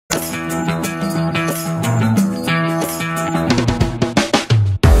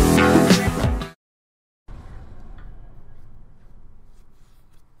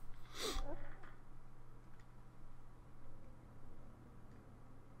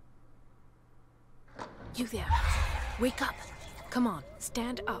You there. Wake up. Come on,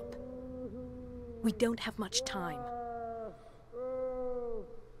 stand up. We don't have much time.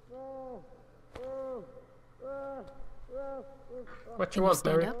 What you want,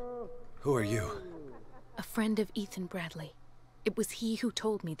 Mary? Up? Who are you? A friend of Ethan Bradley. It was he who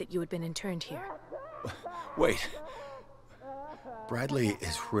told me that you had been interned here. Wait. Bradley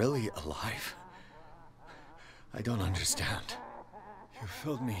is really alive? I don't understand. You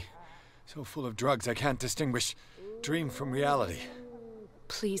filled me so full of drugs I can't distinguish dream from reality.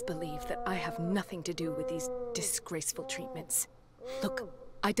 Please believe that I have nothing to do with these disgraceful treatments. Look,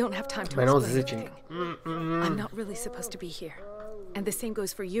 I don't have time to explain everything. I'm not really supposed to be here. And the same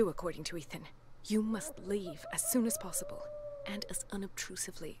goes for you, according to Ethan. You must leave as soon as possible, and as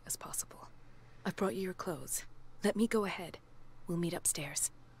unobtrusively as possible. I've brought you your clothes. Let me go ahead. We'll meet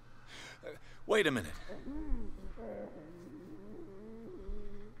upstairs. Wait a minute.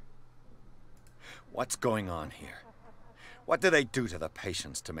 What's going on here? What do they do to the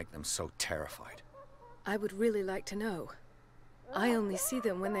patients to make them so terrified? I would really like to know. I only see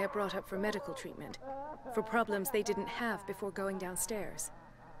them when they are brought up for medical treatment, for problems they didn't have before going downstairs.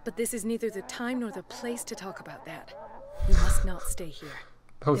 But this is neither the time nor the place to talk about that. We must not stay here.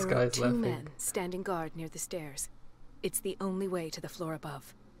 Those There are guys two laughing. men standing guard near the stairs. It's the only way to the floor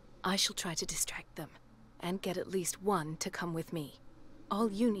above. I shall try to distract them, and get at least one to come with me.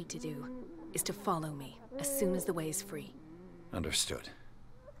 All you need to do is to follow me as soon as the way is free. Understood.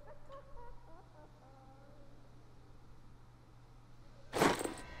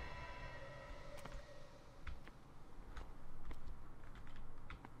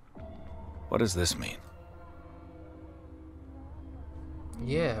 What does this mean?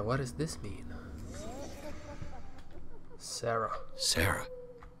 Yeah, what does this mean? Sarah. Sarah?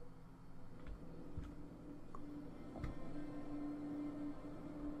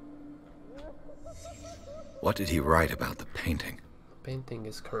 What did he write about the painting? The painting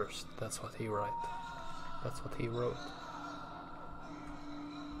is cursed. That's what he wrote. That's what he wrote.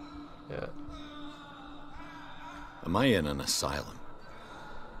 Yeah. Am I in an asylum?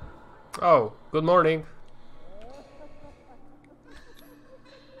 Oh, good morning.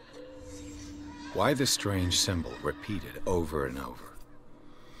 Why the strange symbol repeated over and over?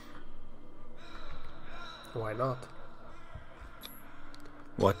 Why not?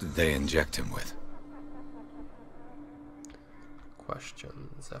 What did they inject him with?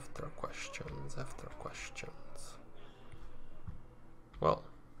 Questions after questions after questions. Well,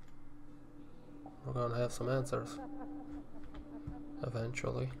 we're gonna have some answers.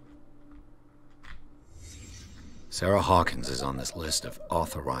 Eventually. Sarah Hawkins is on this list of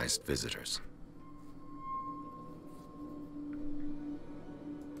authorized visitors.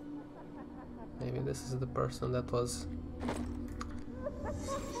 Maybe this is the person that was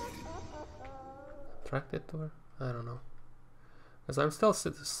attracted to her? I don't know. Because I'm still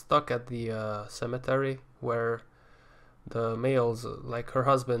stuck at the cemetery where the males, like her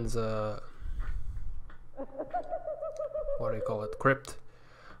husband's, what do you call it, crypt,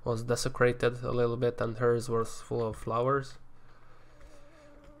 was desecrated a little bit and hers was full of flowers.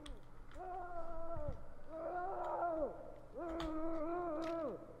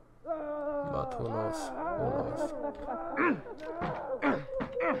 But who knows? Who knows?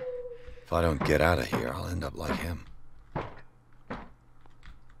 If I don't get out of here, I'll end up like him.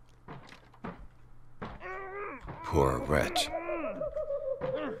 Poor wretch.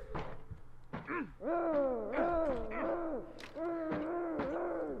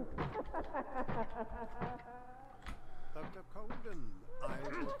 Dr. Colden, I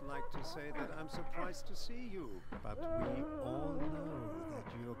would like to say that I'm surprised to see you, but we all know that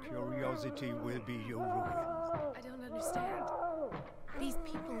your curiosity will be your ruin. I don't understand. These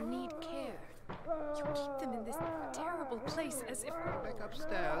people need care. You keep them in this terrible place as if... Back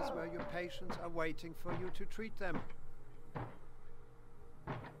upstairs where your patients are waiting for you to treat them.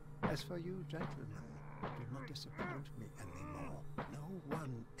 As for you, gentlemen, do not disappoint me anymore. No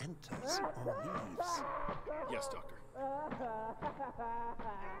one enters or leaves. Yes, Doctor.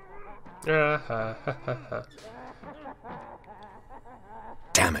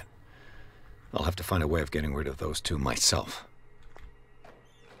 Damn it. I'll have to find a way of getting rid of those two myself.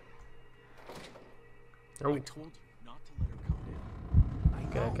 Oh. I told you not to let her come in.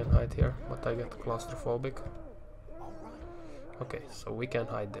 Okay, I can hide here, but I get claustrophobic. Okay, so we can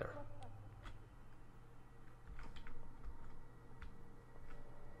hide there.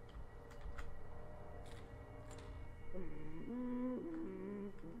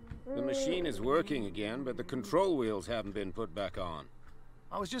 The machine is working again, but the control wheels haven't been put back on.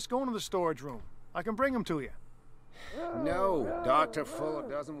 I was just going to the storage room. I can bring them to you. No, Dr. Fuller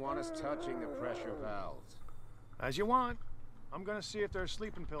doesn't want us touching the pressure valves. As you want. I'm gonna see if there's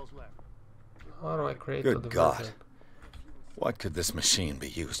sleeping pills left. How do I create the Good diversion? God. What could this machine be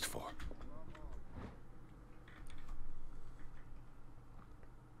used for?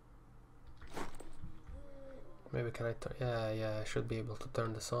 Maybe can I turn... Yeah, I should be able to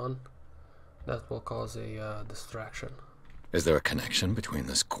turn this on. That will cause a distraction. Is there a connection between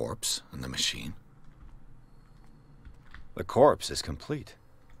this corpse and the machine? The corpse is complete.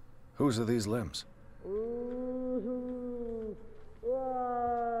 Whose are these limbs?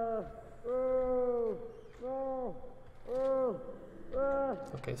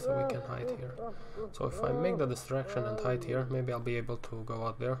 Okay, so we can hide here. So if I make the distraction and hide here, maybe I'll be able to go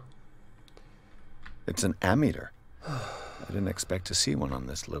out there. It's an ammeter. I didn't expect to see one on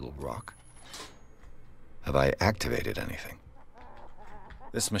this little rock. Have I activated anything?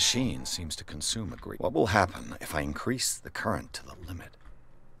 This machine seems to consume a great... What will happen if I increase the current to the limit?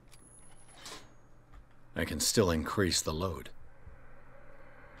 I can still increase the load.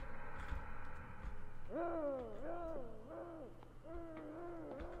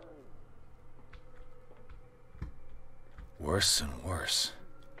 Worse and worse.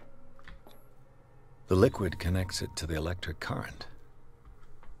 The liquid connects it to the electric current.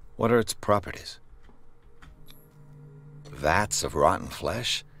 What are its properties? Vats of rotten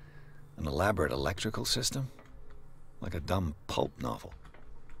flesh? An elaborate electrical system? Like a dumb pulp novel.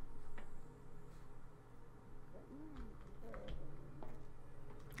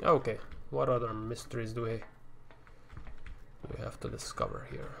 Okay, what other mysteries do we have to discover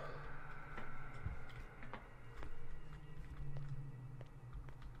here?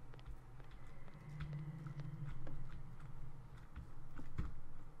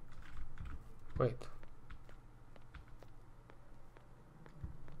 Wait.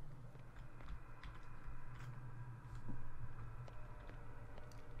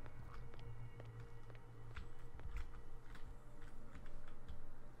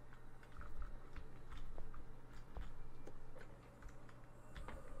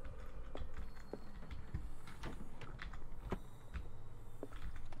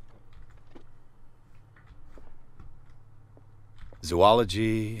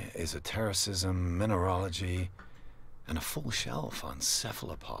 Zoology, esotericism, mineralogy, and a full shelf on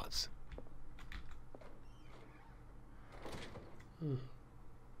cephalopods.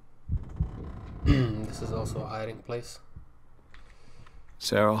 This is also a hiding place.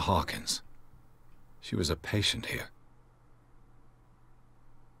 Sarah Hawkins. She was a patient here.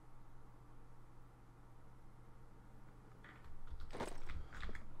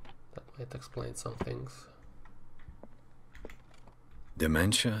 That might explain some things.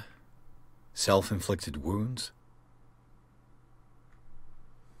 Dementia? Self-inflicted wounds?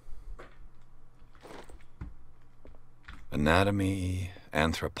 Anatomy,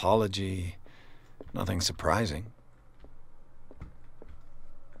 anthropology, nothing surprising.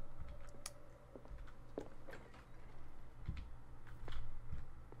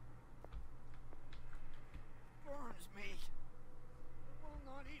 Burns me. I will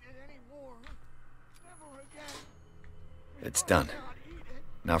not eat it anymore. Never again. It's done. Not eat it.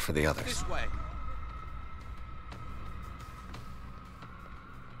 Now for the others. This way.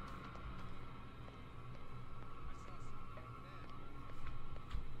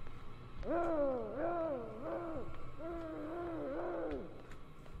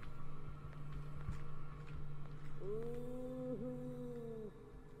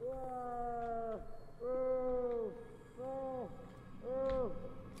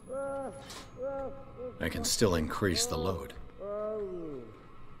 I can still increase the load.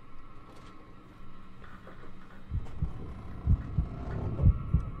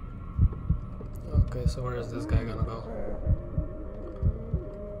 Okay, so where is this guy gonna go?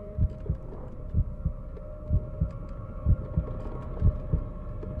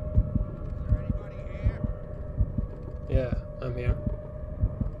 Is there anybody here? Yeah, I'm here.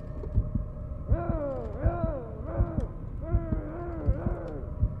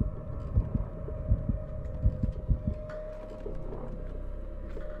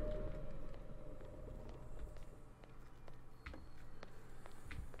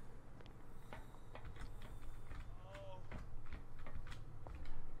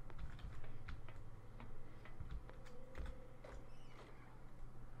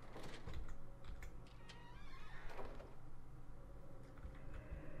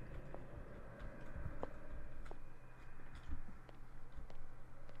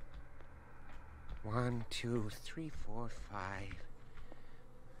 One, two, three, four, five,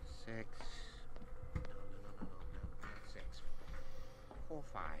 six. No, not six. 4,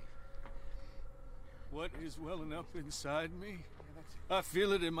 5. what is welling up inside me. I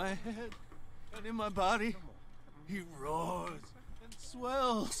feel it in my head and in my body. He roars and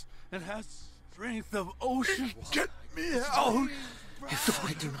swells and has strength of ocean. Get me out! If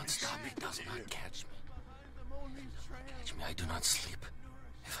I do not stop, it does not catch me. Catch me, I do not sleep.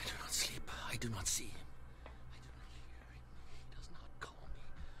 If I do not sleep, I do not see him. I do not hear him. He does not call me.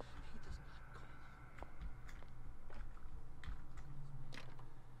 He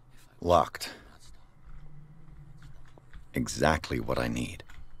does not call. Locked. Exactly what I need.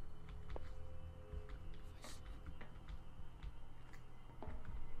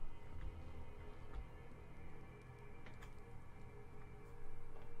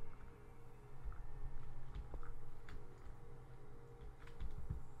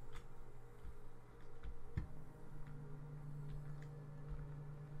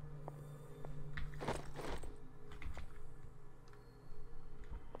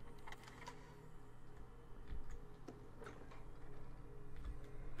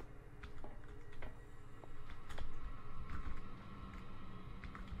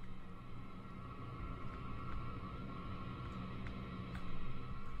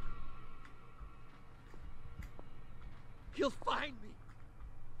 He'll find me.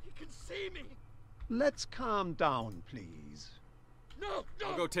 He can see me. Let's calm down, please. No, no.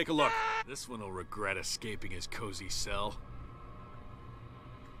 I'll go take a look. This one will regret escaping his cozy cell.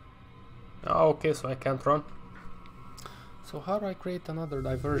 Oh, okay, so I can't run. So how do I create another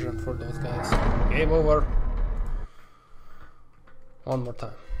diversion for those guys? Game over. One more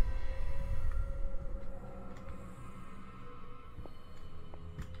time.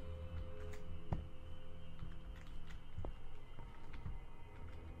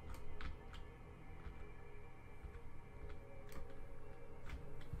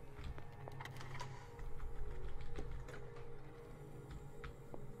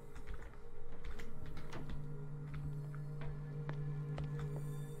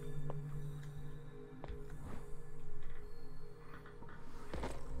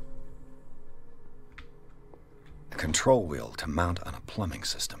 Control wheel to mount on a plumbing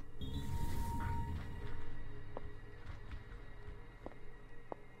system.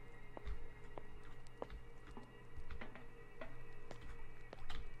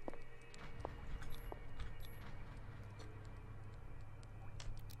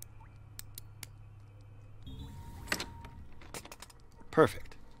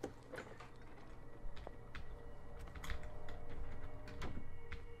 Perfect.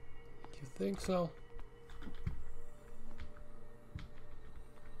 You think so?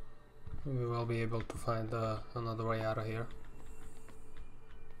 We will be able to find another way out of here.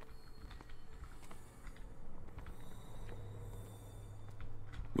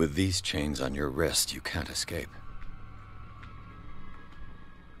 With these chains on your wrist, you can't escape.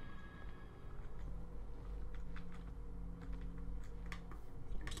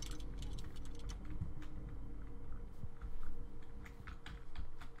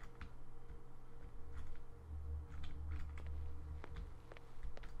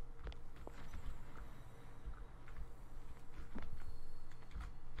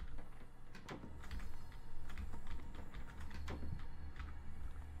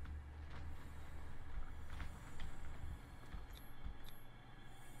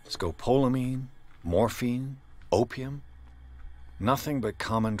 Scopolamine, morphine, opium, nothing but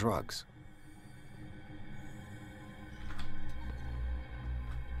common drugs.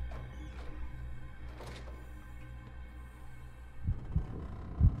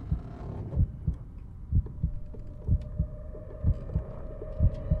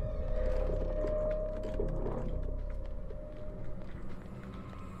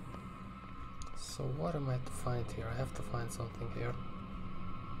 So what am I to find here? I have to find something here.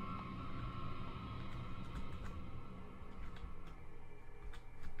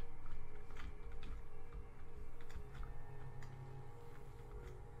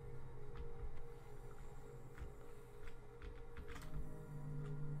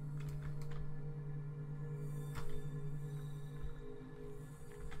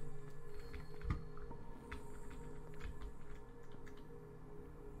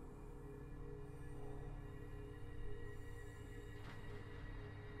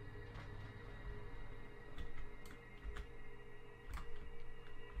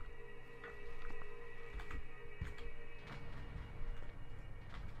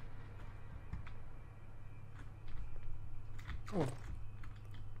 Oh.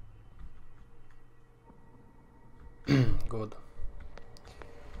 Good.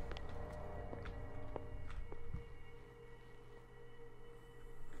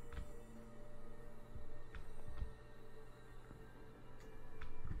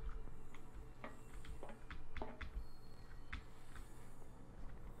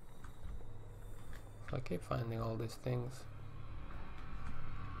 I keep finding all these things.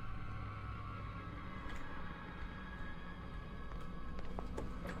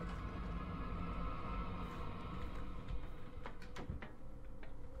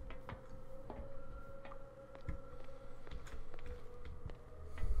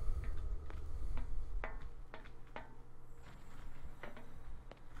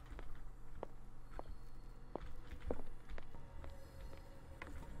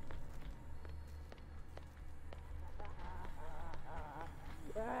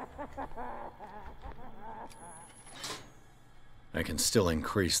 I can still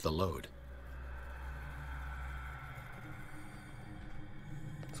increase the load.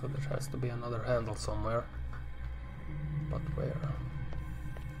 So there has to be another handle somewhere. But where?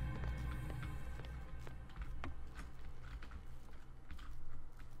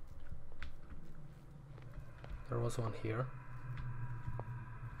 There was one here.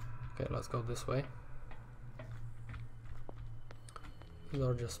 Okay, let's go this way. These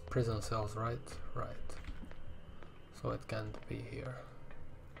are just prison cells, right? Right. So it can't be here.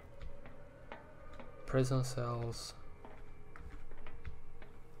 Prison cells.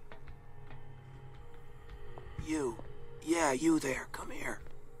 You. Yeah, you there. Come here.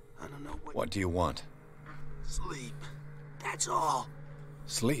 I don't know what... What do you want? Sleep. That's all.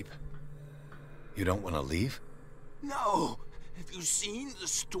 Sleep? You don't want to leave? No. Have you seen the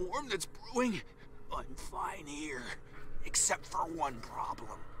storm that's brewing? I'm fine here. Except for one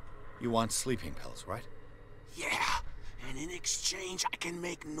problem. You want sleeping pills, right? Yeah. And in exchange, I can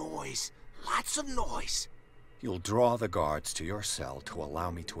make noise. Lots of noise. You'll draw the guards to your cell to allow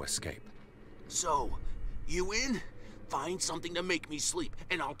me to escape. So, you in? Find something to make me sleep,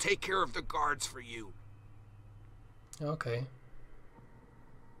 and I'll take care of the guards for you. Okay.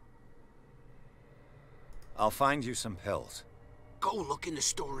 I'll find you some pills. Go look in the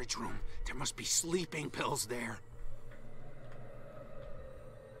storage room. There must be sleeping pills there.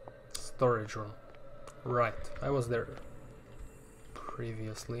 Storage room. Right, I was there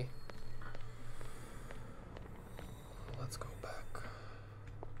previously. Let's go back.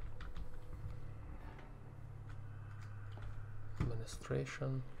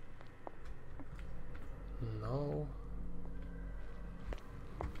 Administration. No.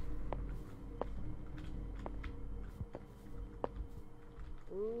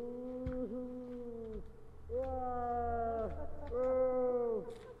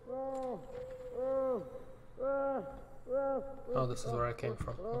 Oh, this is where I came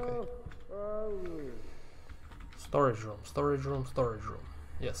from. Okay. Storage room, storage room, storage room.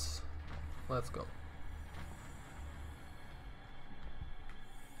 Yes. Let's go.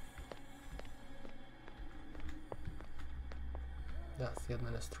 That's the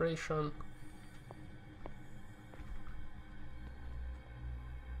administration.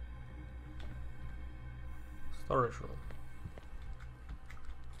 Storage room.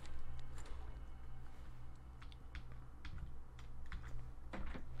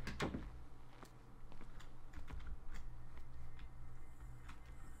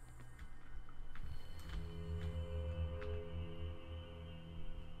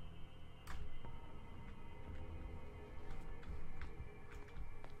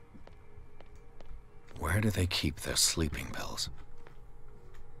 Where do they keep their sleeping pills?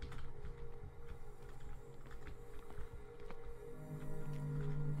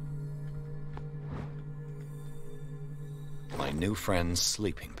 My new friend's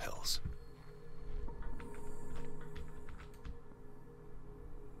sleeping pills.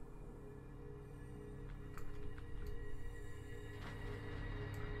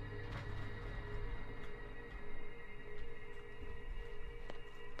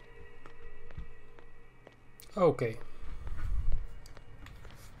 Okay.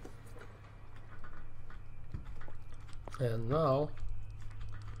 And now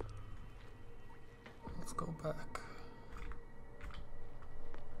let's go back.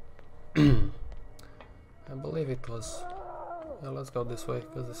 I believe it was... Yeah, let's go this way,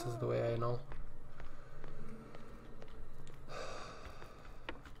 because this is the way I know.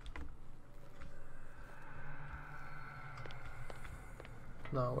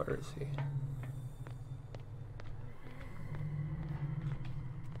 Now, where is he?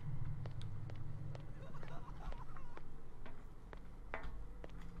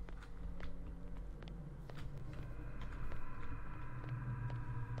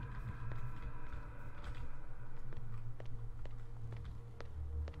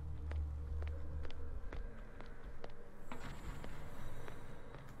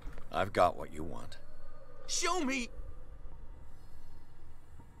 I've got what you want. Show me!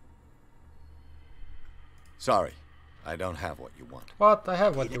 Sorry, I don't have what you want. What? I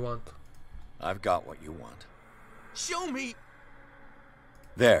have what you want. I've got what you want. Show me!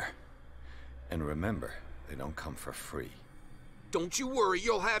 There. And remember, they don't come for free. Don't you worry,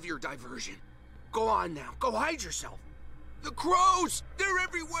 you'll have your diversion. Go on now, go hide yourself. The crows! They're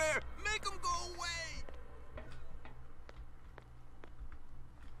everywhere! Make them go away!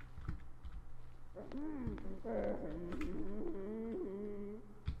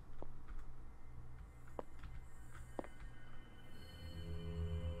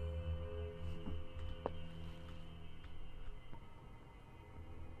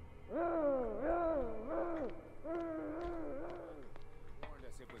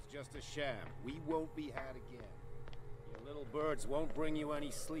 Just a sham. We won't be had again. Your little birds won't bring you any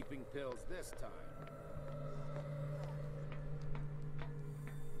sleeping pills this time.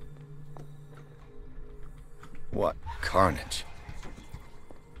 What carnage.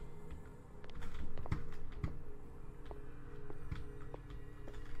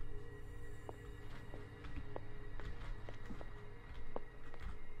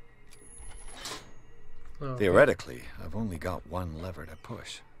 Okay. Theoretically, I've only got one lever to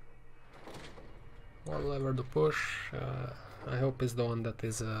push. One lever to push. I hope is the one that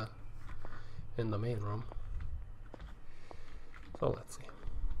is in the main room. So let's see.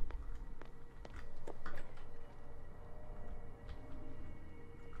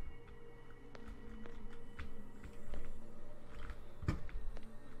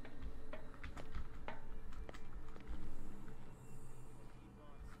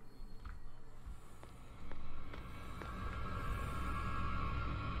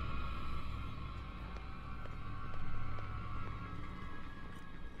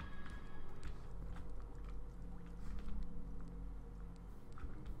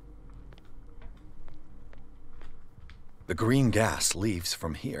 The green gas leaves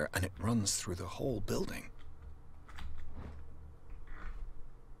from here, and it runs through the whole building.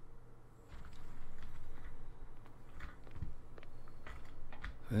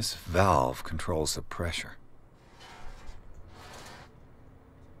 This valve controls the pressure.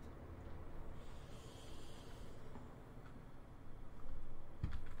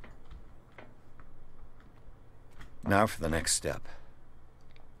 Now for the next step.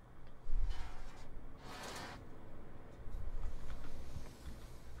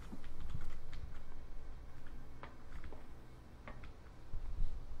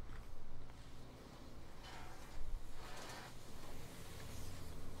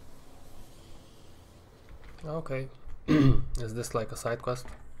 Okay. Is this like a side quest?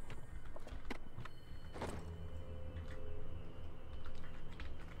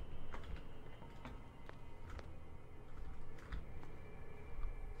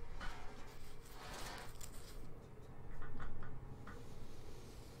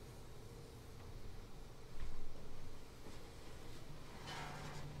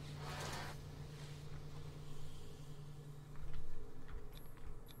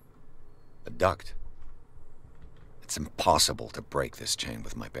 A duct. It's impossible to break this chain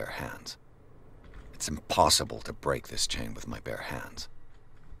with my bare hands. It's impossible to break this chain with my bare hands.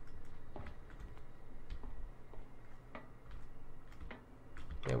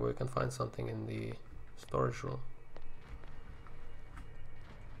 Maybe we can find something in the storage room.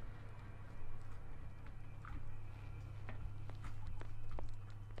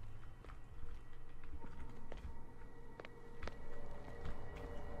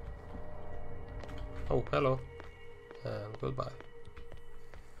 Oh, hello. And goodbye.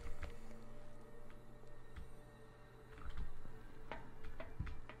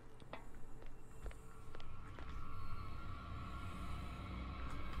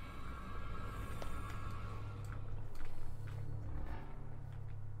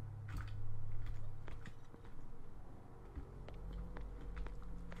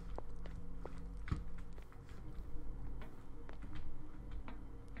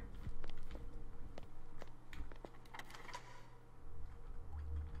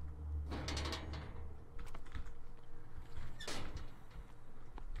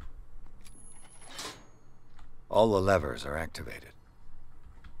 All the levers are activated.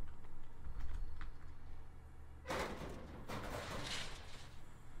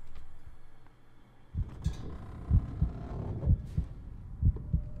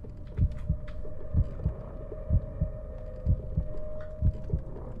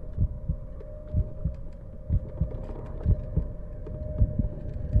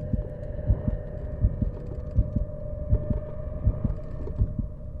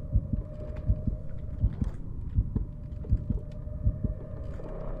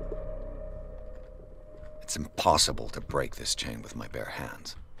 It's impossible to break this chain with my bare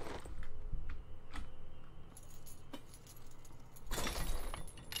hands.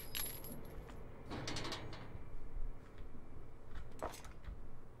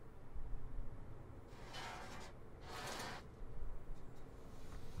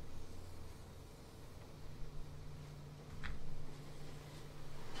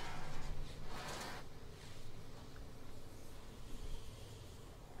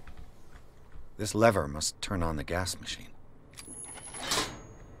 This lever must turn on the gas machine.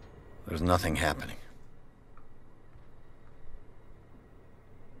 There's nothing happening.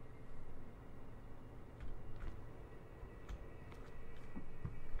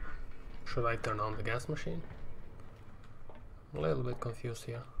 Should I turn on the gas machine? I'm a little bit confused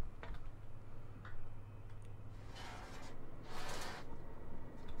here.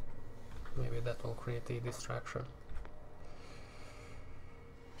 Maybe that will create a distraction.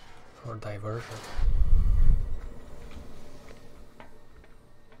 Or diversion.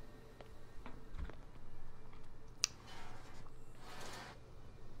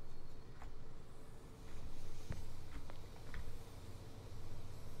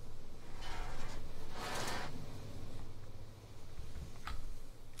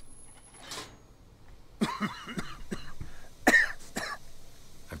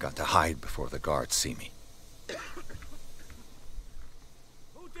 I've got to hide before the guards see me.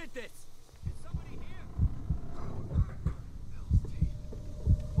 Who did this? Is somebody here?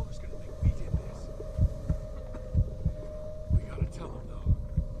 Who's gonna think we did this? We gotta tell him, though.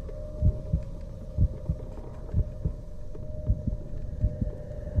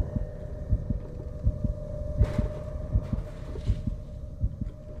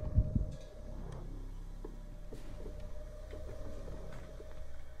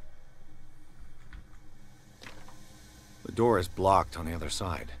 The door is blocked on the other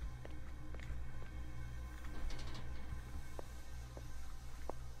side.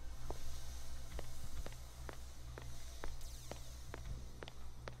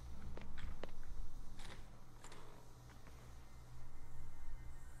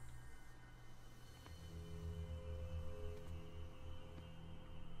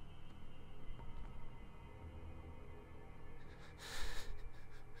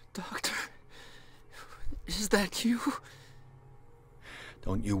 Doctor, is that you?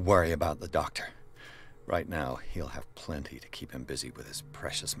 Don't you worry about the doctor. Right now, he'll have plenty to keep him busy with his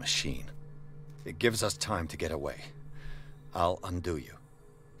precious machine. It gives us time to get away. I'll undo you.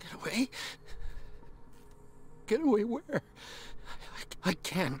 Get away? Get away where? I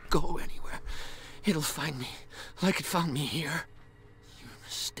can't go anywhere. It'll find me, like it found me here. You're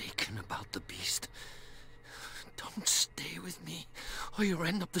mistaken about the beast. Don't stay with me, or you'll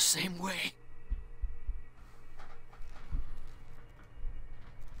end up the same way.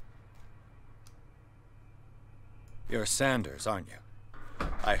 You're Sanders, aren't you?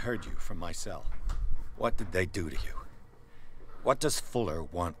 I heard you from my cell. What did they do to you? What does Fuller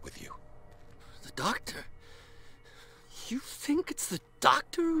want with you? The doctor? You think it's the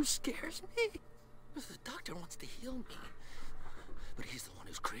doctor who scares me? The doctor wants to heal me. But he's the one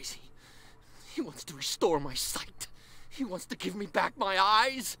who's crazy. He wants to restore my sight. He wants to give me back my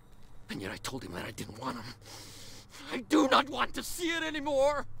eyes. And yet I told him that I didn't want him. I do not want to see it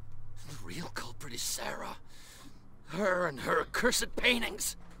anymore. The real culprit is Sarah. Her and her accursed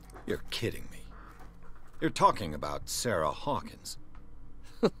paintings. You're kidding me. You're talking about Sarah Hawkins.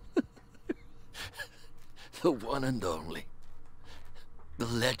 The one and only. The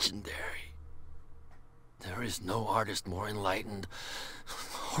legendary. There is no artist more enlightened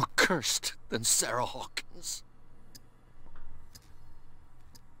or cursed than Sarah Hawkins.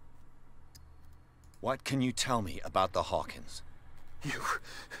 What can you tell me about the Hawkins?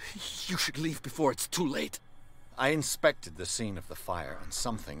 You should leave before it's too late. I inspected the scene of the fire, and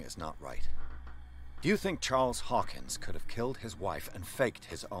something is not right. Do you think Charles Hawkins could have killed his wife and faked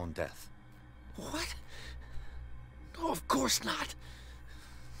his own death? What? No, of course not.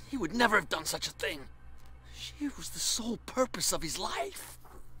 He would never have done such a thing. She was the sole purpose of his life.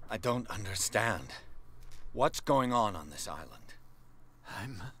 I don't understand. What's going on this island?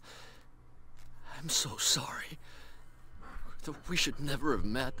 I'm so sorry. We should never have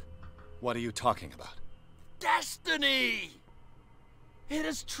met. What are you talking about? Destiny! It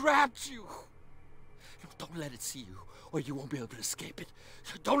has trapped you. No, don't let it see you, or you won't be able to escape it.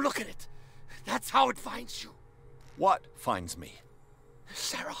 Don't look at it. That's how it finds you. What finds me?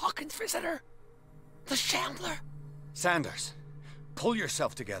 Sarah Hawkins' visitor. The Shambler. Sanders, pull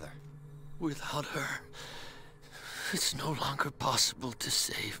yourself together. Without her, it's no longer possible to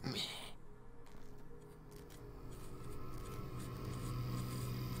save me.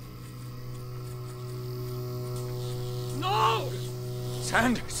 No!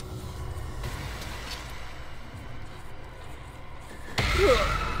 Sanders!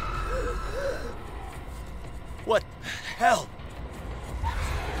 What the hell?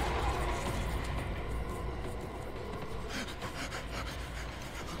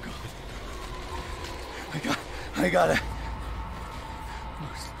 I gotta...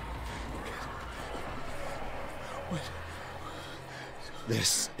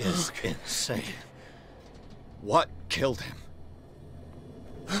 This is insane. What killed him?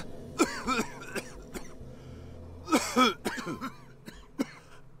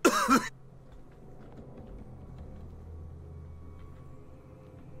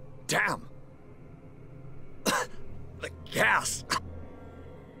 Damn! The gas!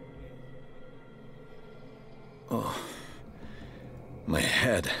 Oh, my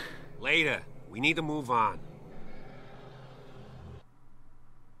head. Later. We need to move on.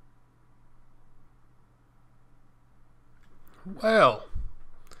 Well,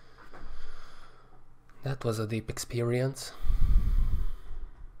 that was a deep experience.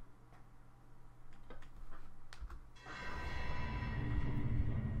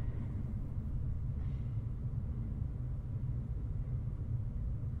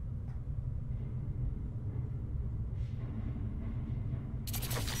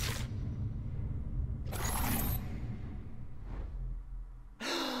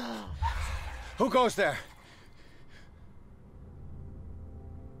 Who goes there?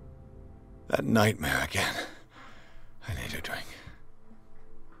 That nightmare again.